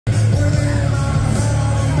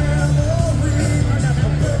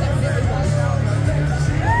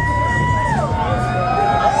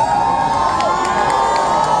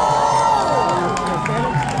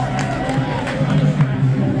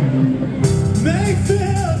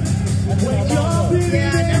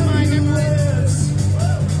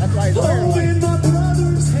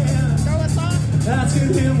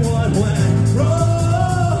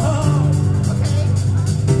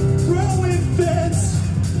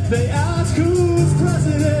They ask who's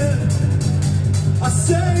president. I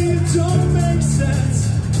say it don't make sense.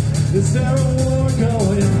 Is there a war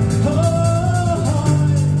going on?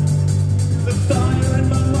 The fire in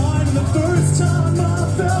my mind the first time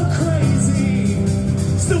I felt crazy.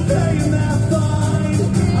 Still paying that fine.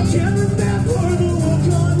 I can't remember the look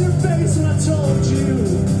on your face when I told you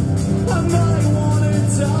I might want to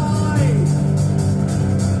die.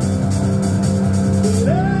 But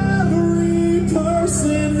every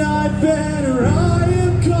person I've been or I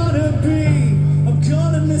am gonna be, I'm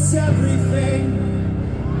gonna miss everything.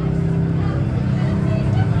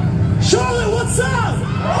 Charlotte, what's up?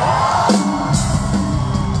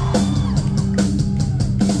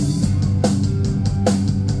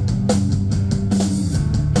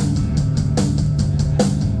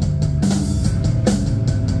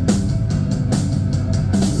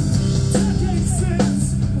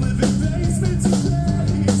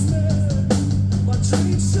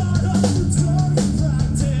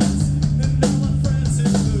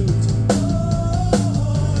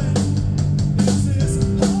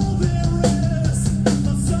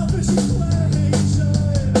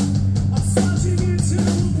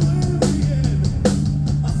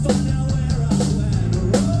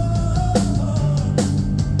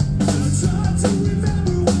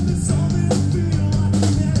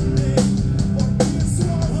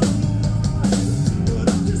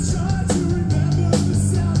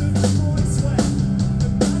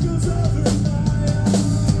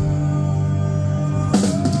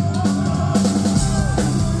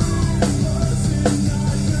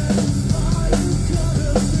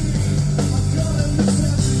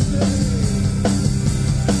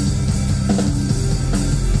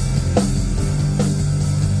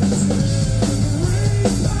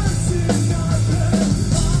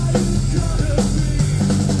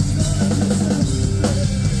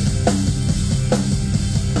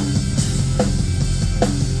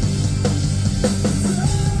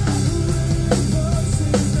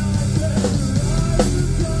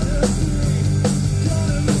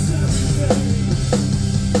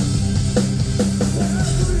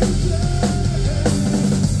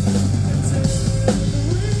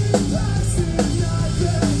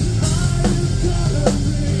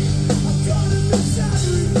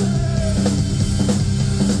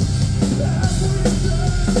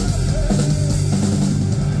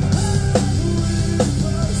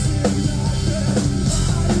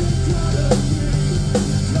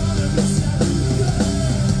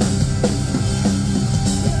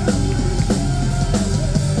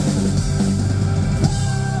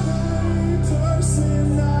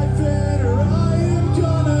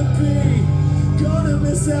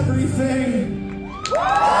 Everything.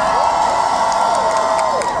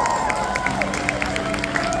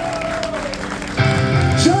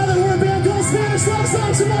 Charlotte, we're a band called Spanish Love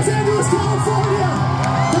Songs from Los Angeles, California.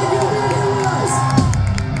 Thank you for being here with us.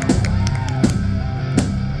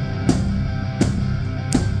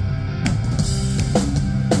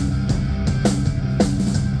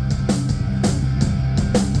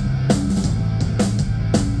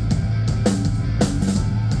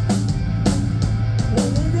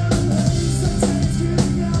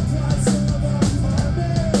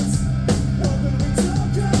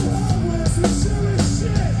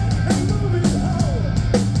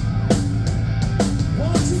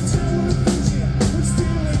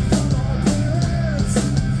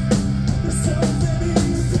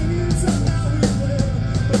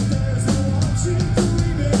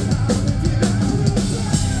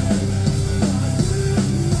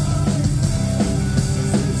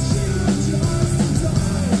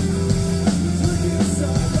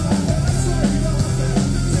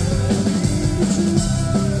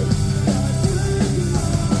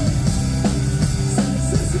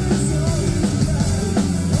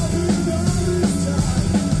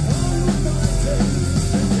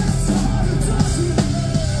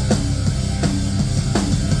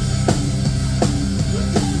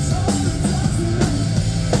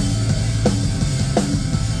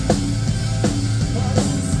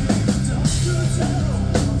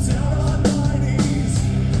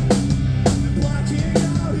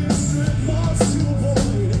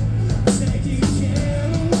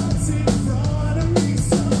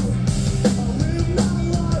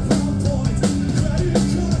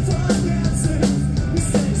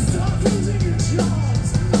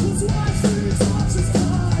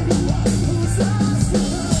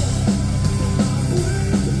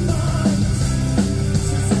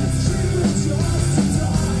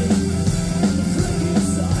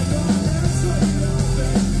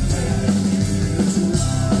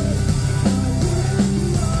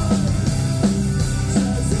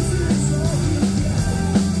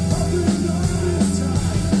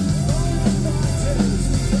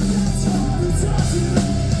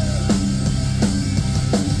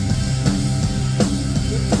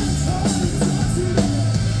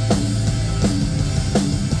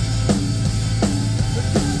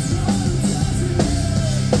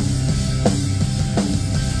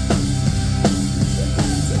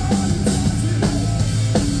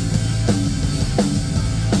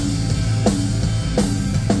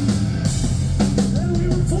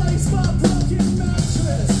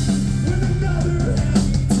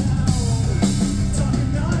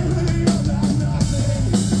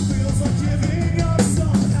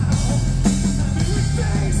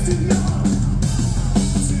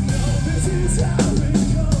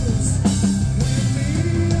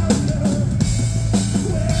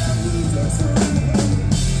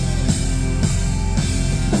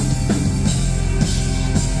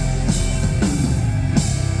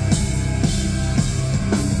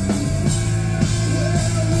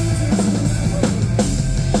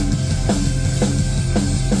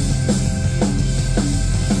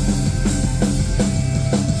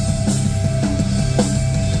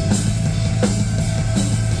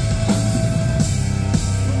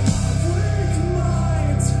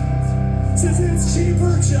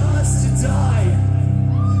 cheaper just to die.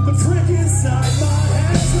 The prick inside my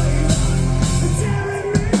head's laying on, daring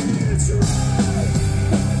me to try.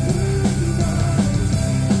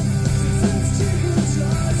 It's cheaper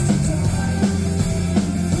just to die.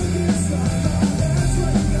 The prick inside my head's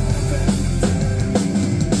laying on, daring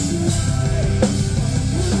me to try.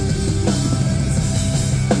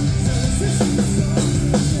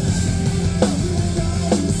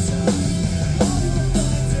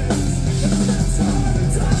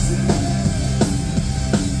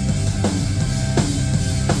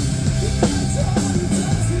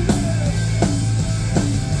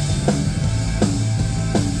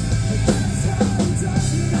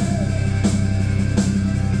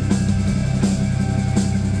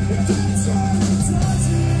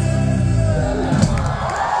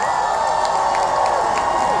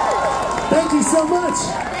 Thank you so much.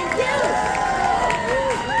 Thank you.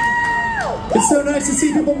 It's so nice to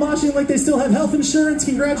see people moshing like they still have health insurance.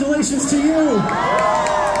 Congratulations to you.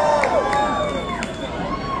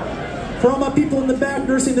 For all my people in the back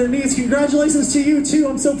nursing their knees, congratulations to you too.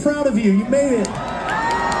 I'm so proud of you. You made it.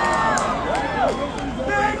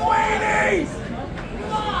 Big weenies!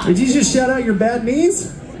 Did you just shout out your bad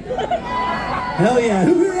knees? Hell yeah.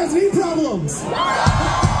 Who here has knee problems?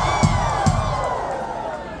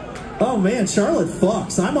 Oh man, Charlotte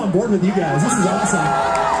fucks. I'm on board with you guys. This is awesome.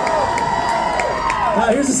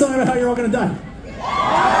 Here's a song about how you're all gonna die.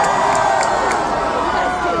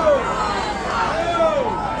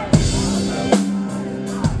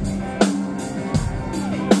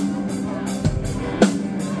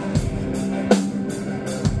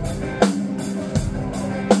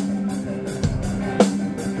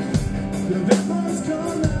 The vampires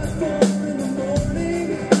come at 4 in the morning,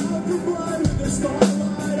 out for blood with their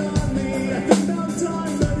spotlight on me. I think I'm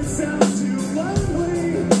dying, but it sounds too lonely.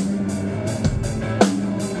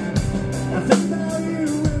 I think about you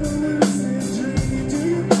in a lucid dream. You do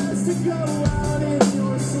your best to go out in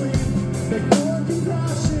your sleep. Make more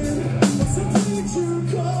compassion, but some teacher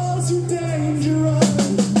calls you dangerous.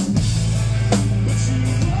 But you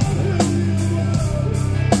know who you are.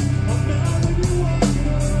 I'm now when you're walking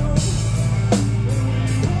around. We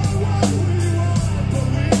are what we want, but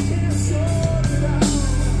we can't sort it out.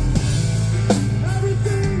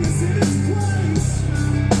 Everything is in its place.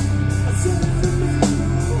 I said it no matter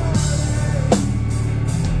what.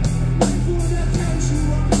 Wait for that catch you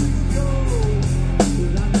want to go.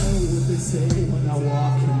 But I know what they say when I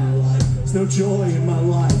walk in the light. There's no joy in my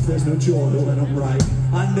life, there's no joy when I'm right.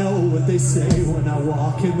 I know what they say when I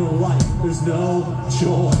walk in the light. There's no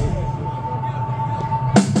joy.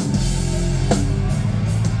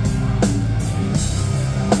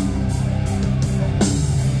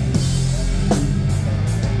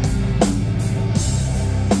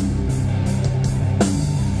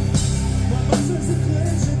 My muscles are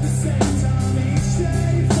clenched at the same time each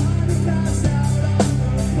day. Finally passed out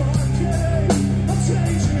on the parquet. I'm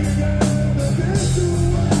changing the best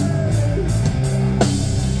way.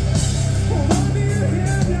 Hold on to your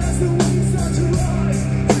hand as the wings start to rise.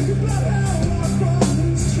 Think about how our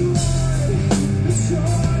fathers tried. And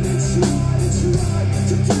tried and tried and tried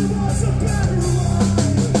to give us a better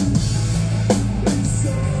life. It's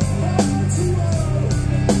so hard to love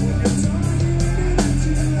when you're dying in an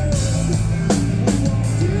empty room. We won't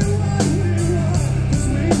do what we want, 'cause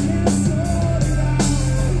we can't sort it out.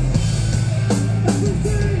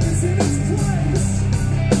 Everything is in its place.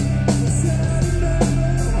 I said it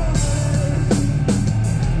never hard.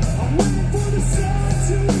 I'm waiting for the sun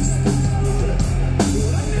to explode.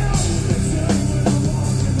 But I know they say when I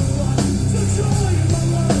walk in the light. So joy in my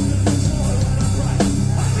life, there's no joy when I'm right.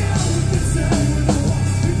 I know what they say when I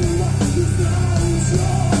walk in the light. There's no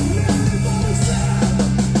joy. Everybody say.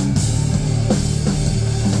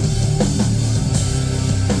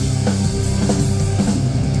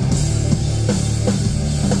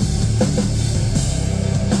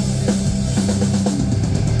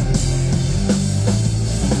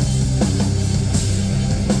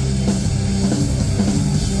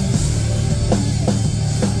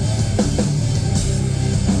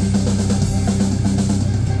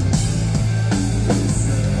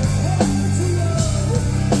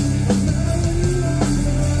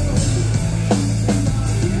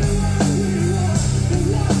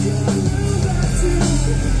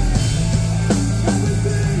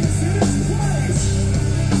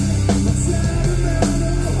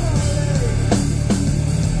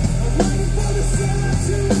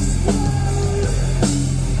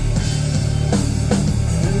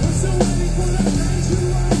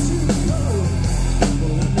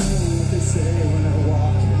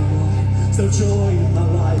 There's no joy in my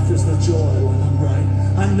life, there's no joy when I'm right.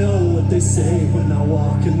 I know what they say when I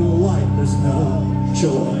walk in the light, there's no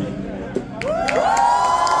joy.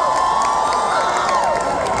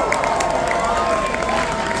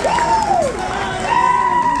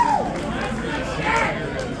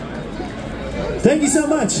 Thank you so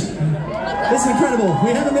much. This is incredible.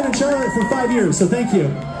 We haven't been in Charlotte for 5 years, so thank you.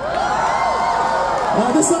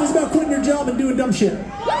 This song is about quitting your job and doing dumb shit.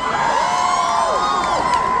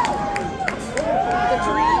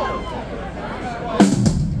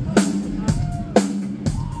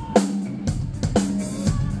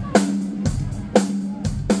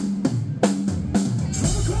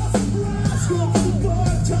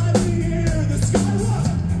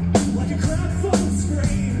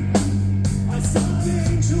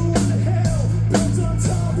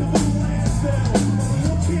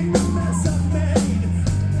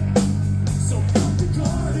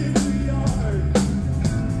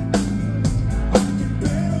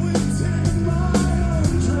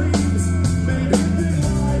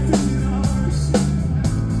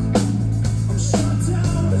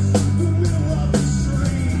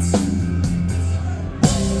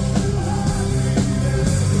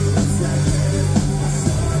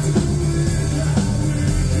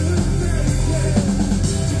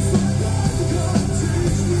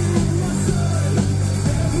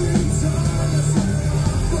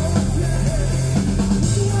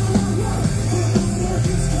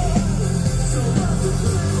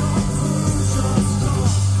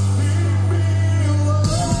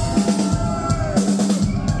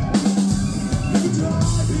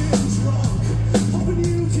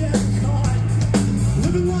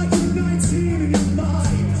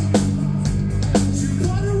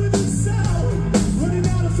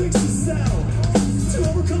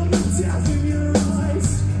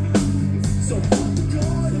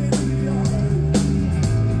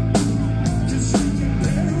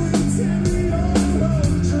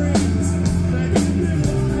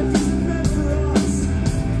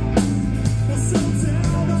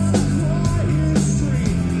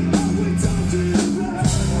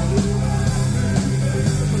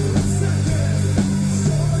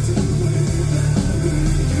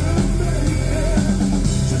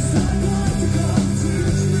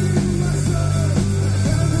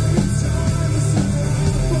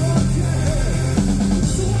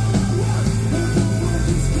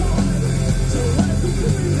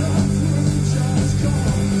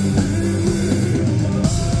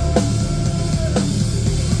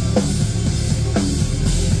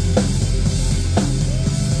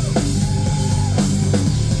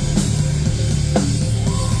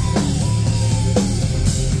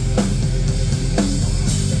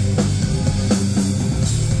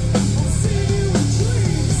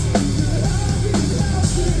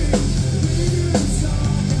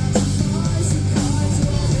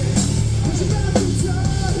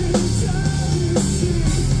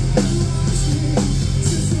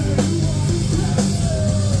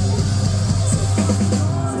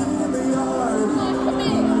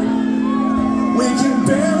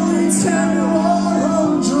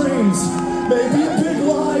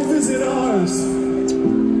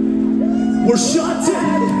 We're shot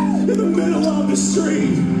dead in the middle of the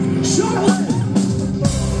street. Charlotte!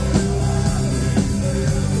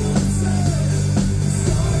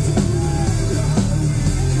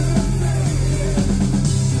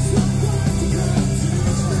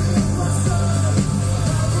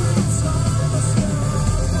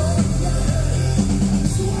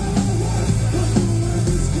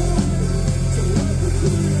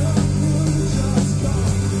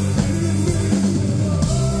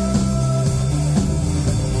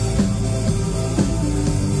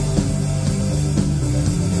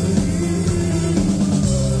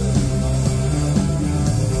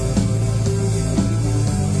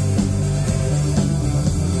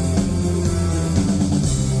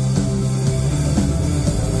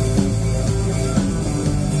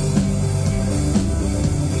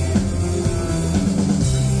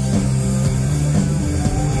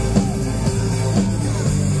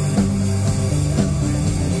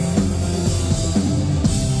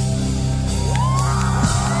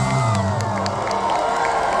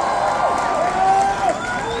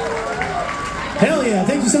 Hell yeah,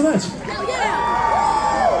 thank you so much. Hell yeah!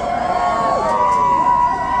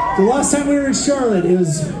 The last time we were in Charlotte, it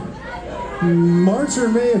was March or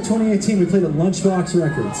May of 2018, we played at Lunchbox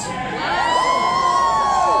Records.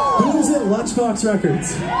 Who was at Lunchbox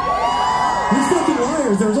Records? You fucking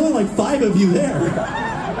liars, there was only like 5 of you there.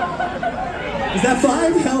 Is that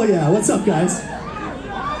 5? Hell yeah, what's up guys?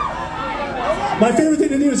 My favorite thing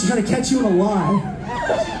to do is to try to catch you in a lie.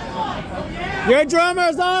 Your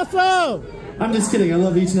drummer's awesome! I'm just kidding, I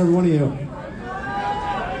love each and every one of you.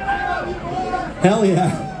 Hell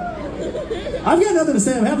yeah. I've got nothing to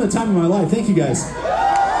say. I'm having the time of my life. Thank you guys.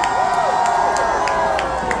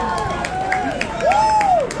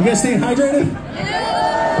 You guys staying hydrated?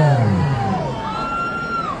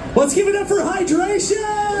 Let's give it up for hydration!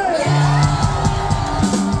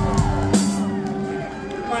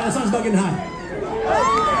 Alright, that song's about getting high.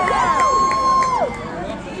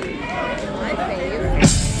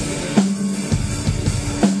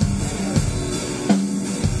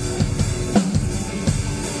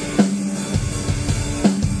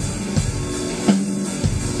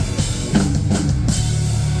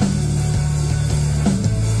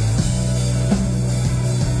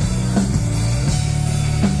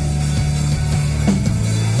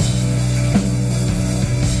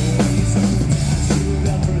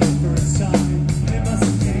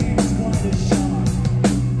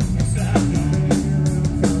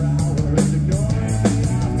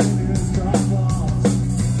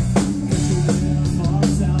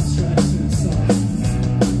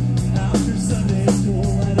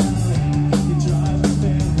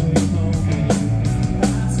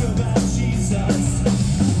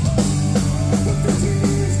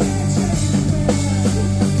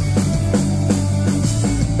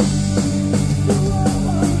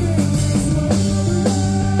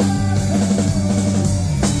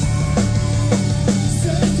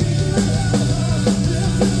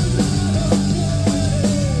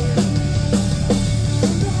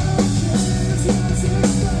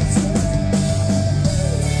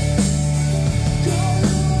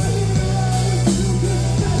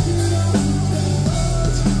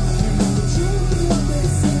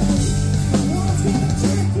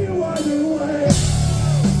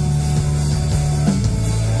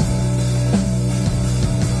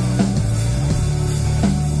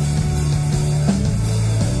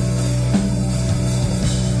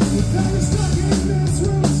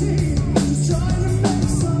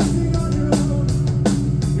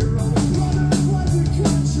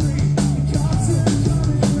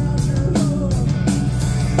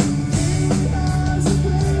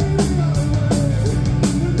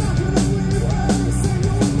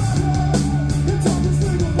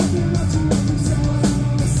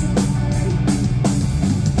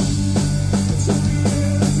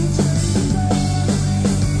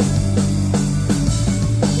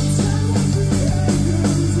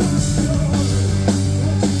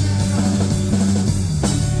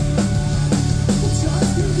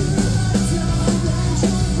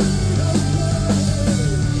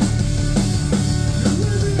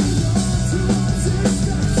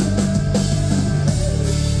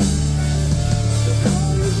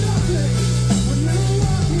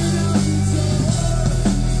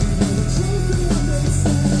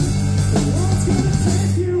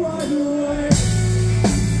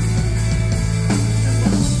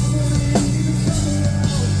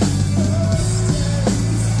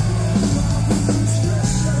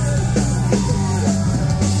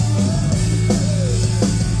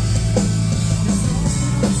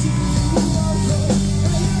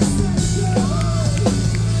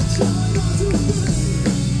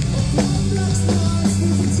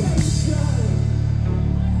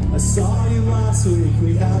 last week.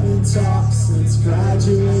 We haven't talked since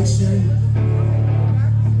graduation.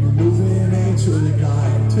 You're moving age with a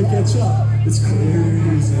guy to catch up. It's clear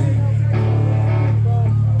reason.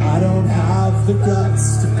 I don't have the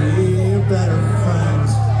guts to be a better friend.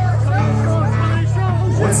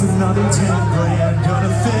 What's another 10 grand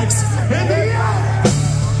gonna fix in the end?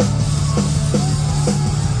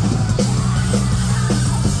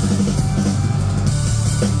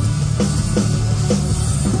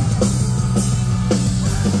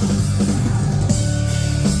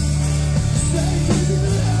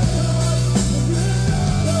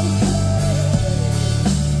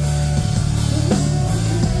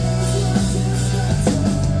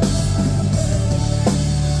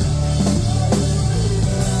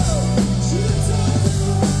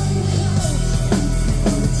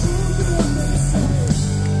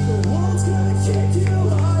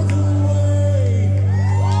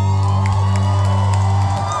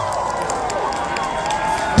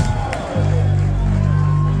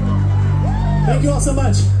 Thank you all so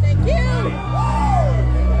much. Thank you.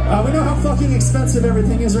 We know how fucking expensive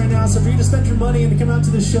everything is right now, so for you to spend your money and to come out to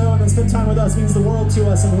the show and then spend time with us means the world to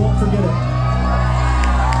us, and we won't forget it.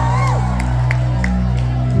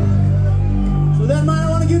 So with that in mind, I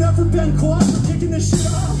want to give it up for Ben Quad for kicking this shit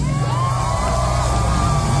off.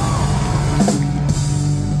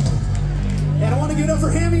 And I want to give it up for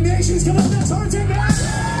Hammy Nation. Come on, that's hard to back.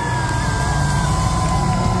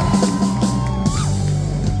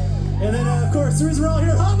 And then, of course, the reason we're all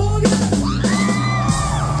here, Hot Mulligan!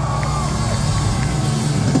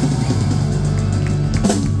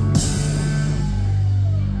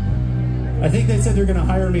 think they said they're going to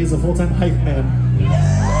hire me as a full-time hype man.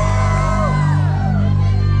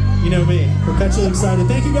 You know me, perpetually excited.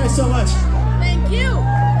 Thank you guys so much. Thank you.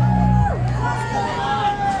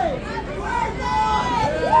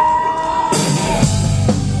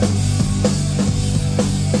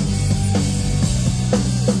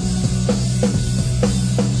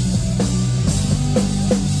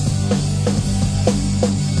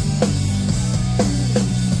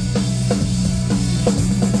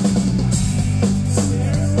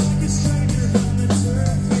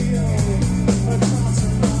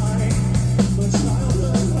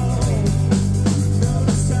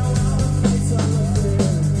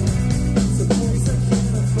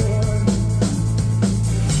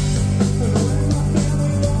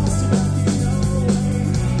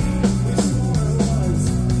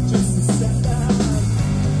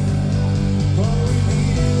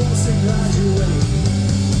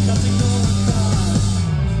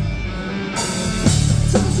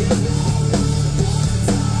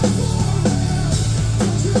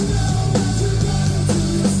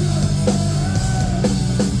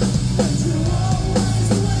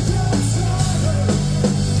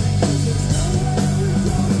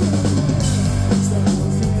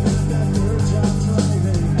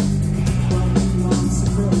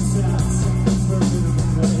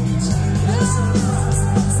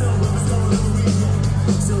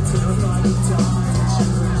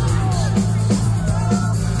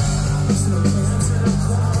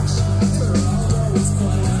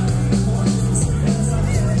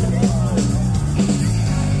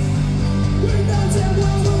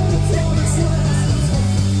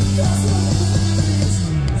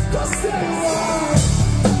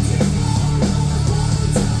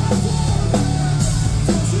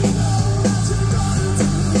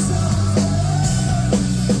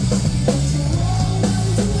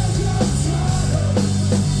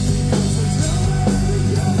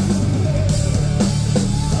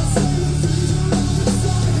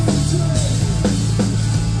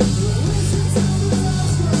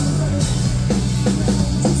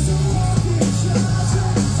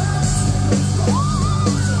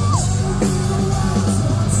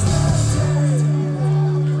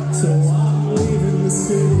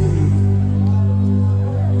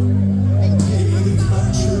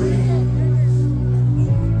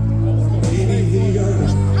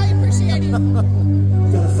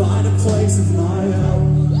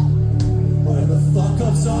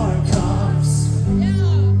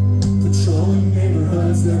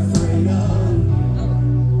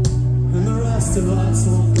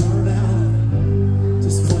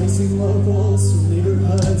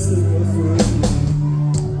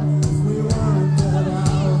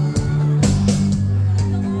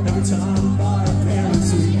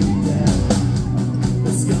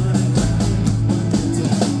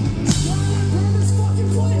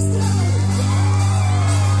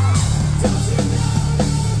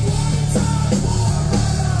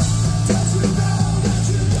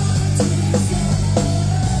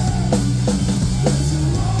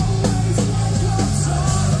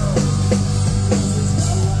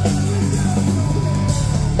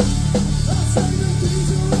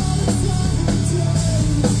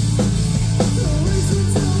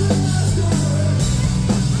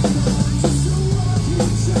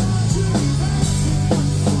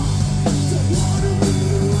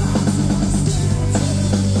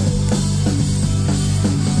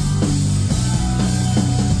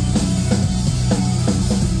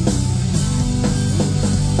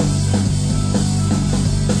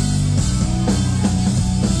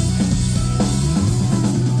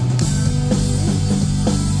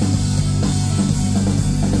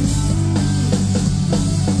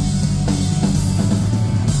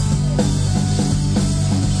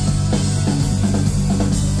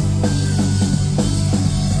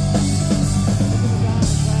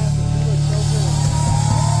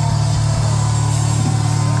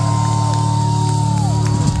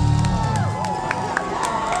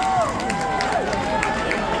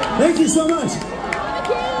 Thank you so much.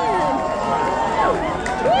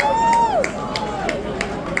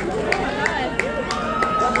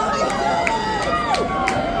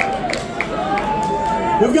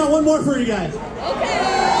 We've got one more for you guys.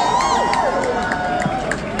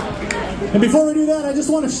 And before we do that, I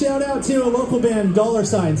just want to shout out to a local band, Dollar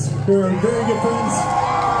Signs, who are very good friends.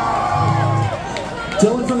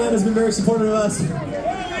 Dylan from them has been very supportive of us.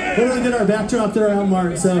 Literally did our backdrop there out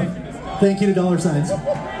Mark, so thank you to Dollar Signs.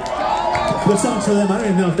 The song's for them. I don't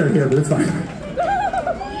even know if they're here, but it's fine.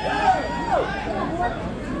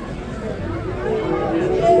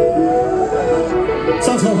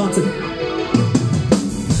 Song's called Haunted.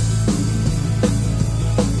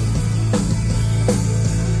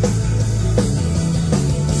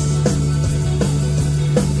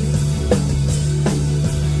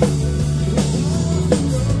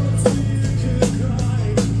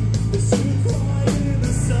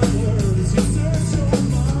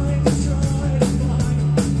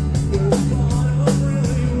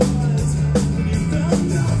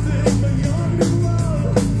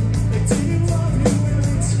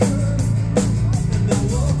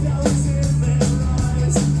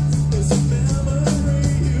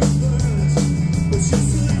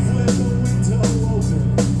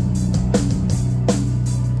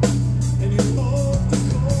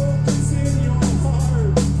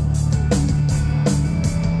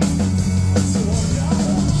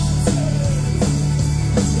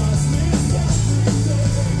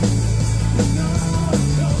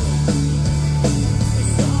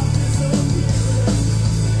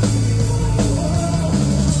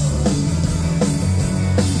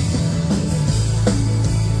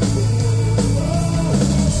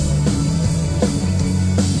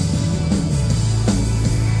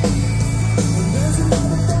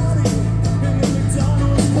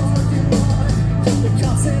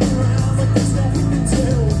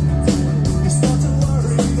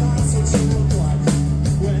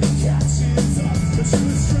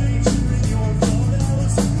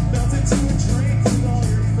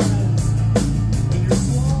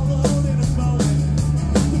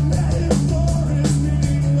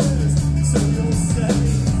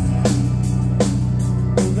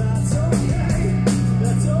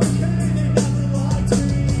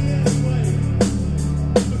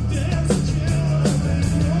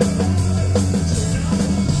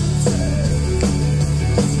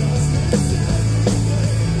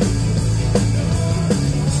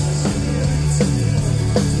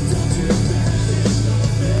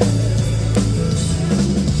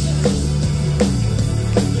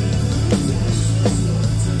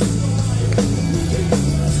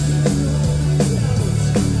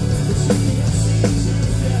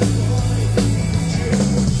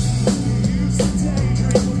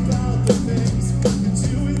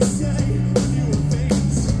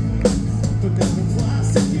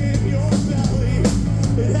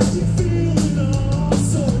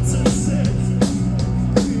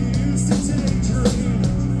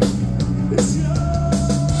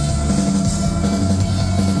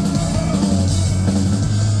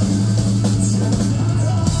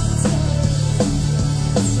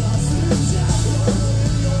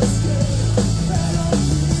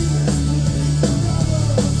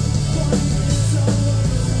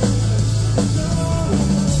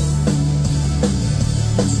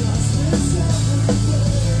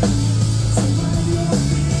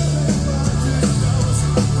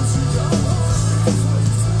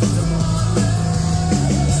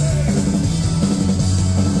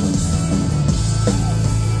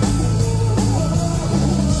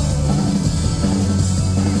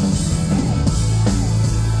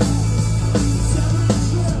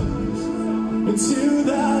 Into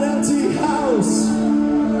that empty house,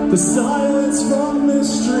 the silence from the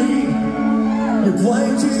street, your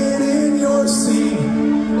blanket in your seat,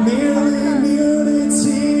 nearly muted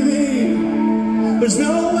TV. There's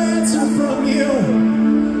no answer from you,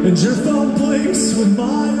 and your phone blinks with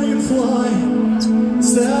my reply.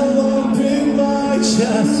 Cell up in my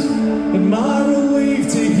chest, and my relief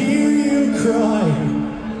to hear you cry.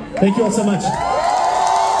 Thank you all so much.